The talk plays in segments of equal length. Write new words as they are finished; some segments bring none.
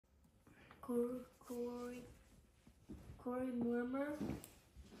Corey murmured.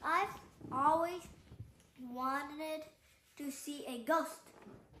 I've always wanted to see a ghost.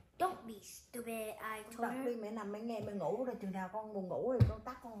 Don't be stupid, I told her. Đi mẹ nằm mẹ nghe mẹ ngủ rồi, chừng nào con buồn ngủ thì con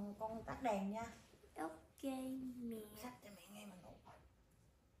tắt đèn nha. Okay, mẹ. Sách cho mẹ nghe mà ngủ.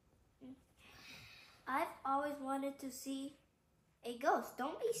 I've always wanted to see a ghost.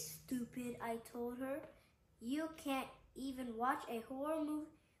 Don't be stupid, I told her. You can't even watch a horror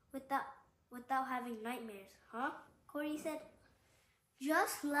movie without having nightmares, huh? Corey said.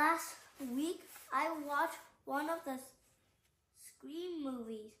 Just last week, I watched one of the Scream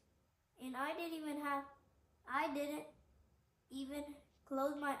movies, and I didn't even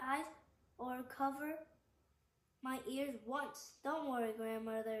close my eyes or cover my ears once. Don't worry,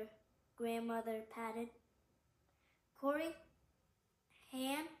 grandmother patted Corey's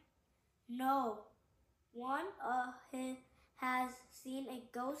hand. No one has seen a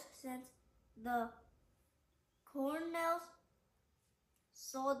ghost since the Cornells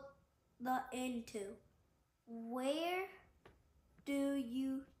sold the inn to. Where do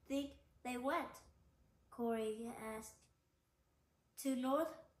you think they went? Corey asked. To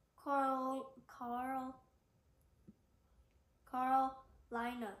North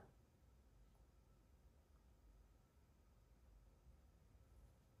Carolina.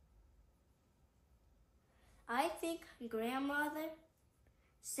 I think grandmother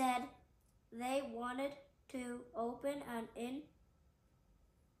said they wanted to open an inn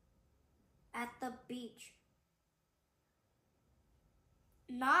at the beach.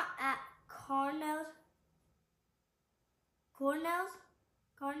 Not at Cornell's.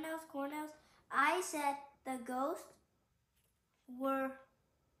 I said the ghosts were.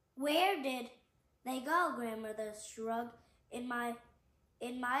 Where did they go? Grandmother shrugged. In my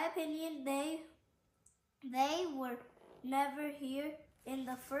opinion, they were never here in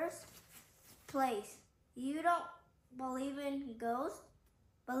the first place. You don't believe in ghosts?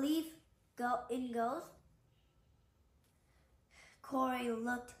 In ghosts? Corey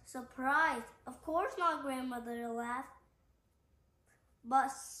looked surprised. Of course not, grandmother laughed.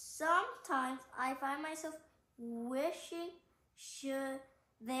 But sometimes I find myself wishing should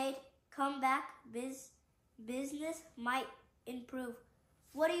they'd come back, business might improve.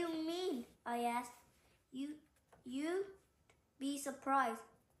 What do you mean? I asked. You'd be surprised.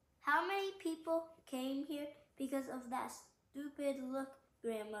 How many people came here because of that stupid look?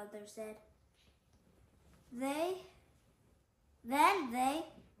 Grandmother said. Then they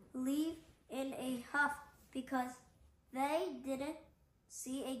leave in a huff because they didn't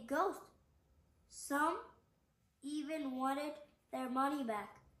see a ghost. Some even wanted their money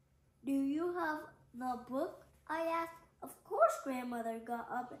back. Do you have the book? I asked. Of course, grandmother got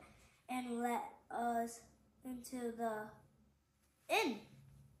up and let us into the inn.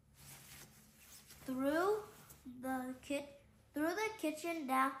 Through the kitchen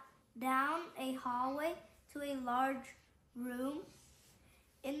down a hallway to a large room.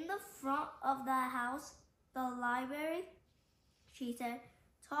 In the front of the house, the library, she said.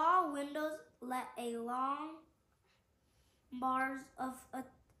 Tall windows let a long bars of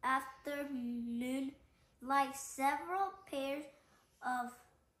afternoon light. Several pairs of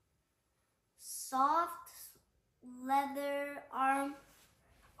soft leather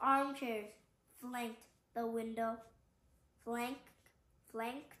armchairs flanked the window.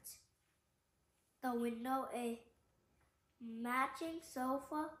 A matching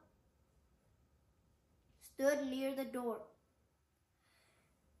sofa stood near the door.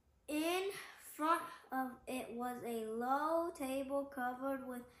 In front of it was a low table covered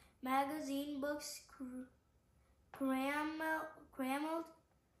with magazine books crammed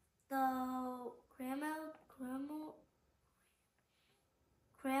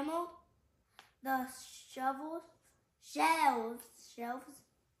the shelves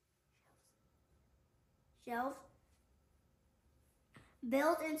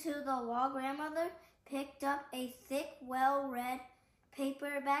built into the wall. Grandmother picked up a thick, well-read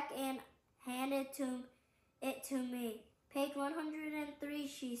paperback and handed it to me. Page 103,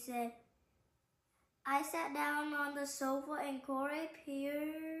 she said. I sat down on the sofa and Corey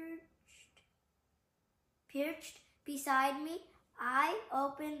perched beside me. I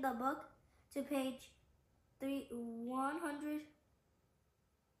opened the book to page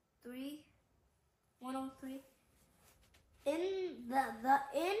 103. In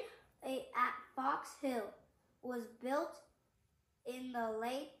at Fox Hill was built in the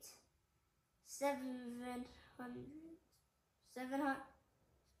late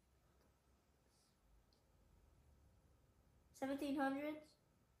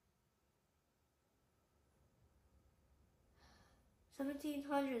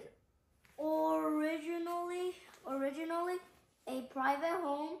Originally a private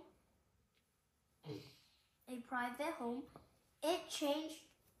home, it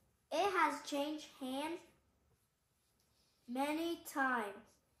has changed hands many times.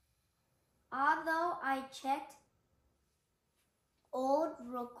 Although I checked old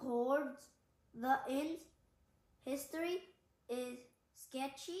records, the inn's history is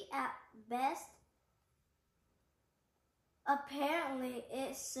sketchy at best. Apparently,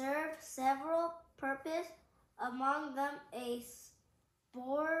 it served several purposes, among them a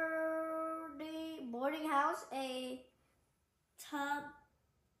boarding house, a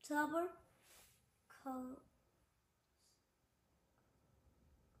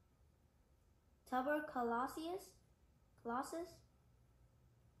tuberculosis,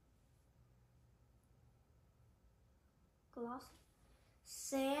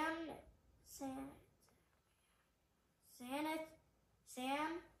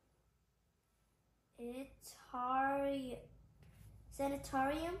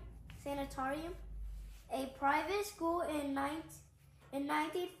 sanitarium, a private school in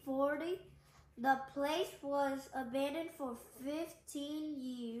 1940. The place was abandoned for 15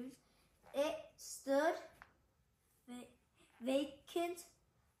 years. It stood vacant,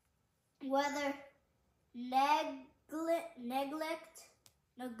 whether neglect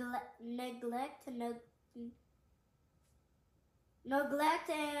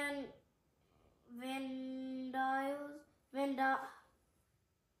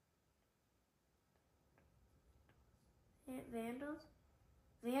and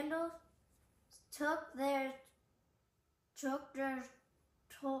vandals took their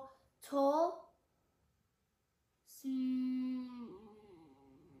toll,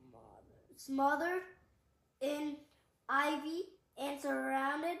 smothered in ivy and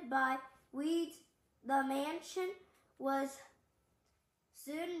surrounded by weeds. The mansion was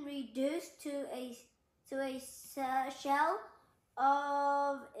soon reduced to a shell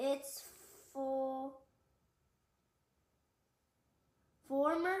of its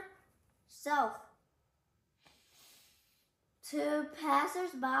former self. To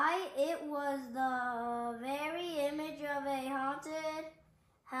passers-by, it was the very image of a haunted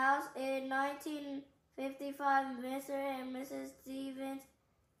house. In 1955, Mr. and Mrs. Stevens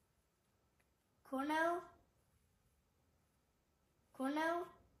Cornell,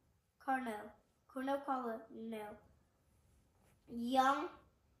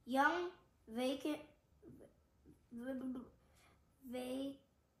 young vacant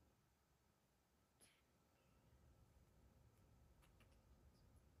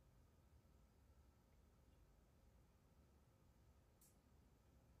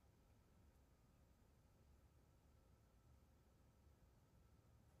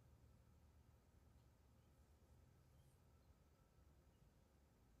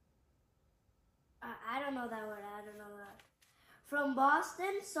I don't know that word. From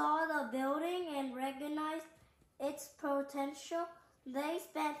Boston, saw the building and recognized its potential. They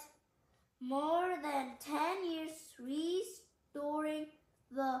spent more than 10 years restoring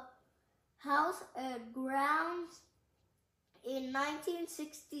the house and grounds. In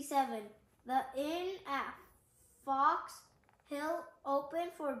 1967, the inn at Fox Hill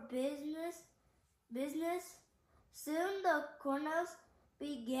opened for business. Soon the Cornells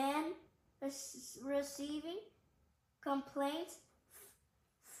began receiving complaints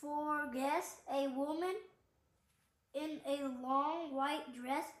for guests. A woman in a long white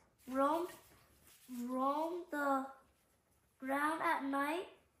dress roamed the ground at night,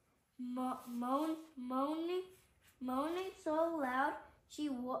 moaning so loud she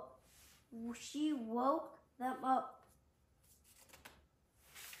woke them up.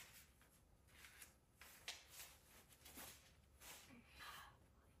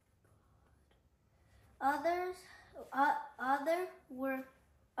 Others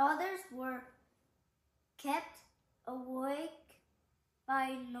were kept awake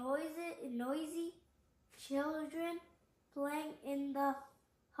by noisy children playing in the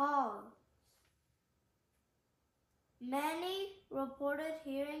halls. Many reported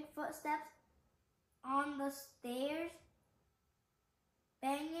hearing footsteps on the stairs,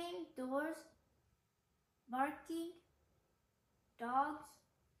 banging doors, barking, dogs,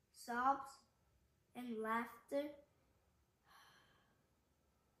 sobs, and laughter.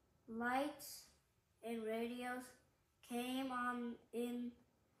 Lights and radios came on in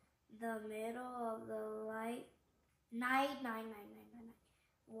the middle of the night.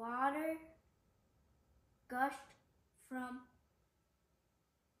 Water gushed from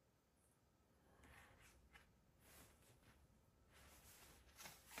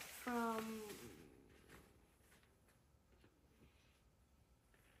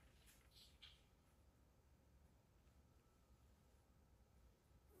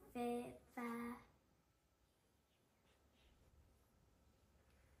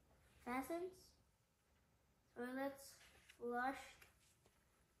fastens. Toilets flush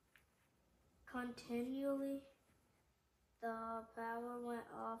continually. The power went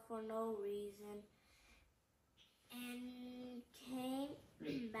off for no reason and came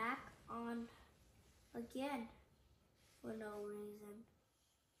back on again for no reason.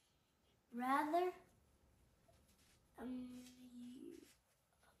 Rather,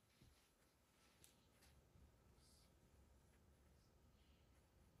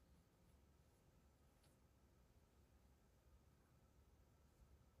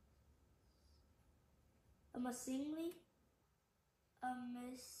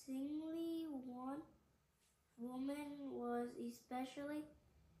 amazingly, one woman was especially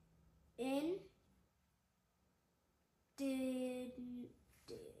indignant,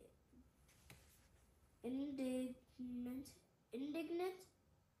 indignant, indignant,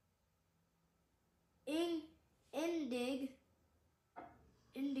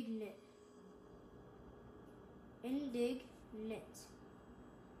 indignant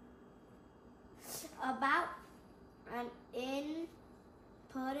about an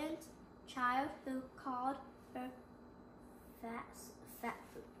impudent child who called her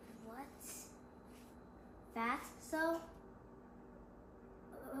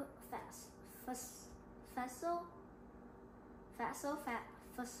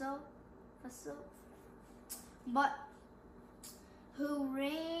but who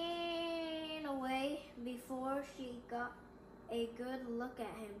ran away before she got a good look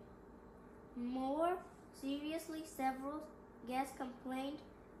at him. More seriously, several guests complained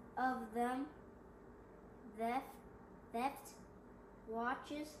of them theft,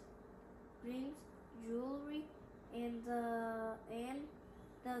 watches, rings, jewelry, and the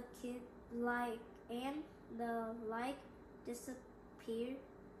like disappeared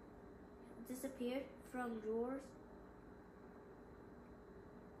from drawers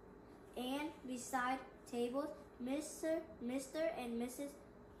and beside tables. Mr. and Mrs.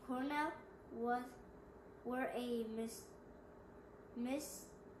 Cornell were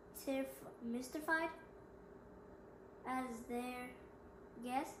mystified as their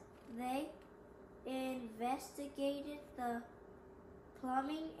guests. They investigated the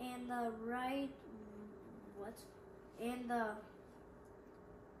plumbing and the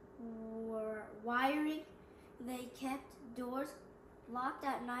wiring. They kept doors locked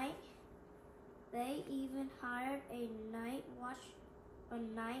at night. They even hired a night watchman.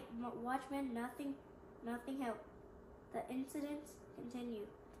 Nothing helped. The incidents continued.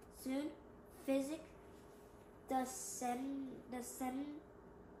 Soon, physics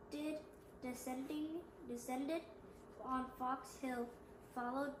descended on Fox Hill,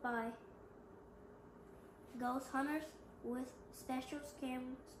 followed by ghost hunters with special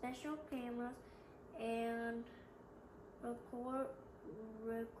cameras and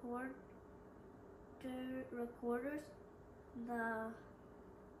recorders. The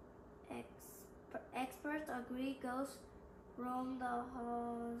experts agree ghosts roam the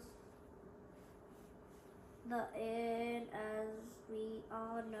halls. And as we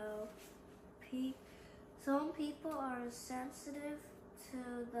all know, some people are sensitive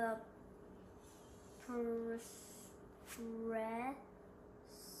to the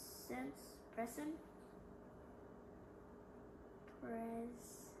presence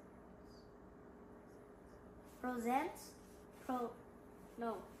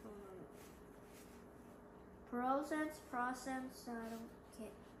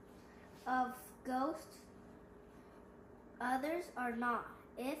of ghosts. Others are not.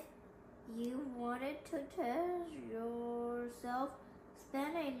 If you wanted to test yourself,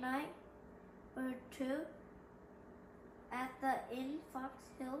 spend a night or two at the Inn Fox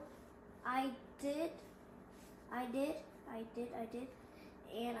Hill. I did,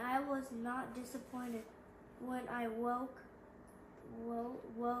 and I was not disappointed when I woke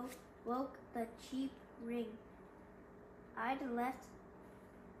the cheap ring. I'd left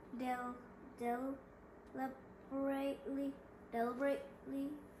deliberately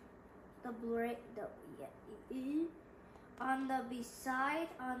on the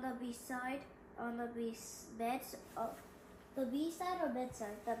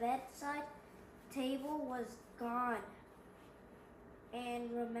bedside table was gone.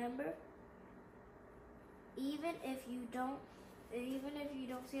 And remember, even if you don't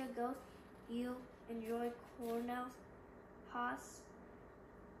see a ghost, you enjoy Cornell's hospital.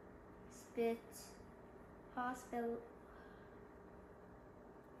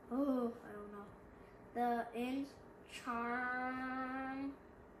 Oh, I don't know. The inn's charm,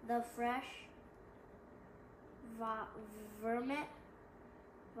 the fresh vermouth,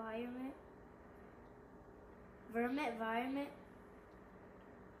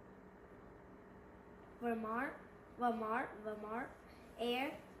 Vermont, Vermont,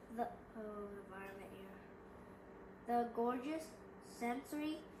 air, the environment air. The gorgeous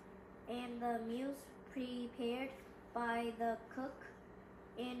sensory and the meals prepared by the cook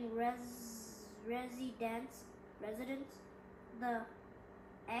in residence, the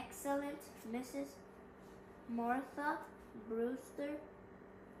excellent Mrs. Martha Brewster,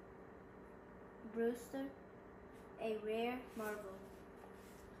 a rare marvel.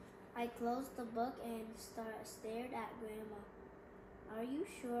 I closed the book and stared at Grandma. Are you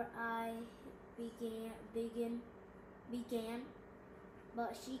sure? I began,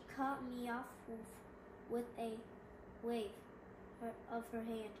 but she cut me off with a wave of her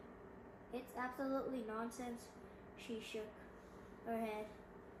hand. It's absolutely nonsense. She shook her head.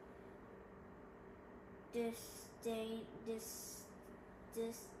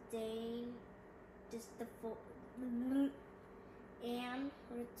 And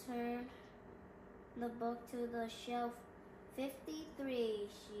returned the book to the shelf. 53,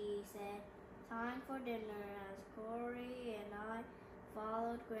 she said. Time for dinner. As Corey and I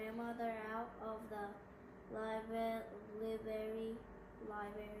followed Grandmother out of the library.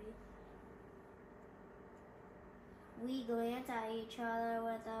 We glanced at each other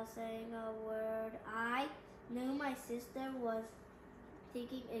without saying a word. I knew my sister was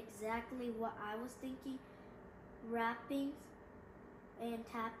thinking exactly what I was thinking. Rappings and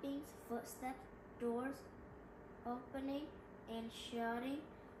tappings, footsteps, doors opening and shutting.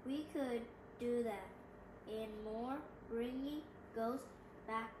 We could do that and more. Bringing ghosts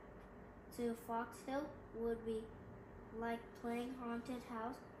back to Fox Hill would be like playing haunted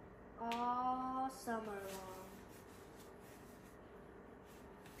house all summer long.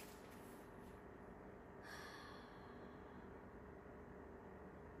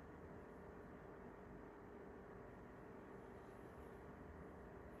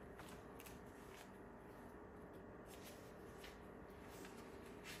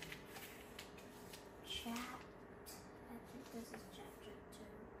 I think this is chapter 2.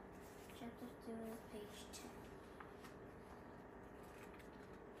 Chapter 2 is page 10.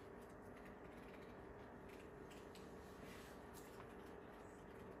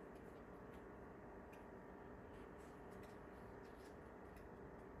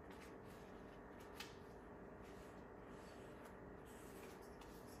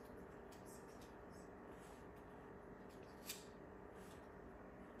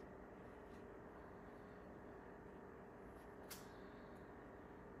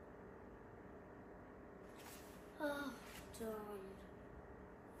 Oh, done.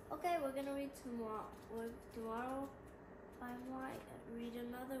 Okay, we're gonna read tomorrow. Tomorrow, I might read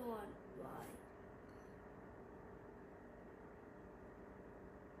another one. Why?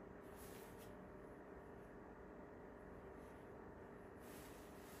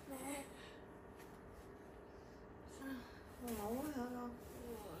 Con ngủ quá hả con?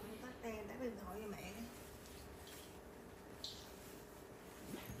 Tắt đèn, tắt điện thoại cho mẹ.